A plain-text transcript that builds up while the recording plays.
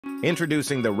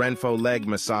Introducing the RENPHO Leg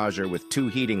Massager with 2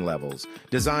 heating levels,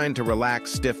 designed to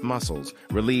relax stiff muscles,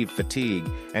 relieve fatigue,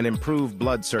 and improve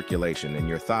blood circulation in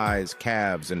your thighs,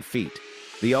 calves, and feet.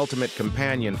 The ultimate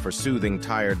companion for soothing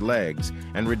tired legs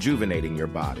and rejuvenating your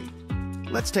body.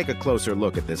 Let's take a closer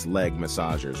look at this leg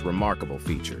massager's remarkable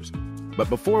features. But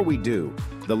before we do,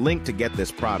 the link to get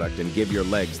this product and give your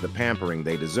legs the pampering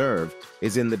they deserve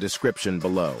is in the description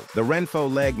below. The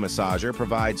RENPHO Leg Massager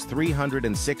provides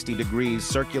 360 degrees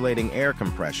circulating air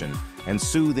compression and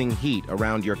soothing heat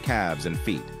around your calves and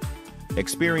feet.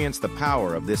 Experience the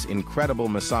power of this incredible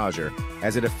massager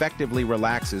as it effectively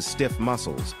relaxes stiff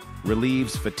muscles,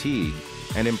 relieves fatigue,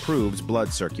 and improves blood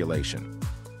circulation.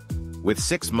 With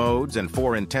 6 modes and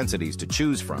 4 intensities to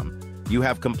choose from, you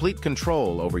have complete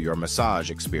control over your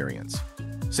massage experience.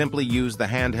 Simply use the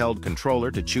handheld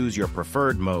controller to choose your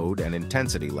preferred mode and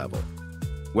intensity level.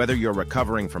 Whether you're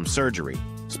recovering from surgery,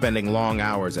 spending long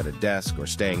hours at a desk, or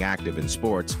staying active in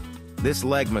sports, this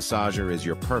leg massager is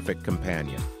your perfect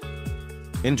companion.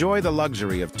 Enjoy the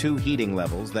luxury of 2 heating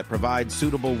levels that provide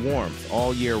suitable warmth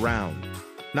all year round.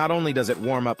 Not only does it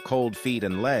warm up cold feet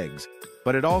and legs,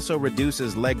 but it also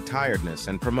reduces leg tiredness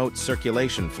and promotes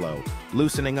circulation flow,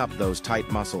 loosening up those tight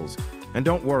muscles. And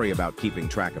don't worry about keeping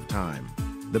track of time.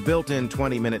 The built-in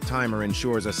 20-minute timer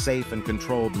ensures a safe and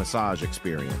controlled massage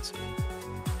experience.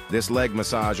 This leg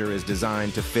massager is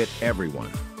designed to fit everyone.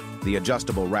 The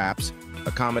adjustable wraps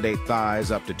accommodate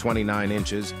thighs up to 29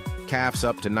 inches, calves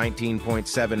up to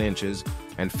 19.7 inches,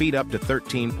 and feet up to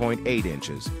 13.8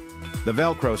 inches. The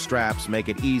Velcro straps make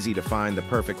it easy to find the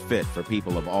perfect fit for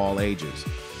people of all ages.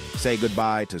 Say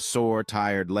goodbye to sore,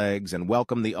 tired legs and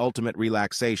welcome the ultimate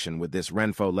relaxation with this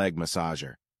RENPHO Leg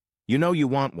Massager. You know you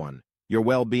want one. Your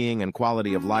well-being and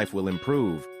quality of life will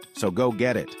improve, so go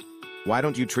get it. Why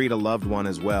don't you treat a loved one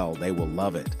as well? They will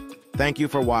love it. Thank you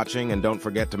for watching, and don't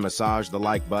forget to massage the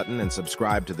like button and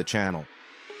subscribe to the channel.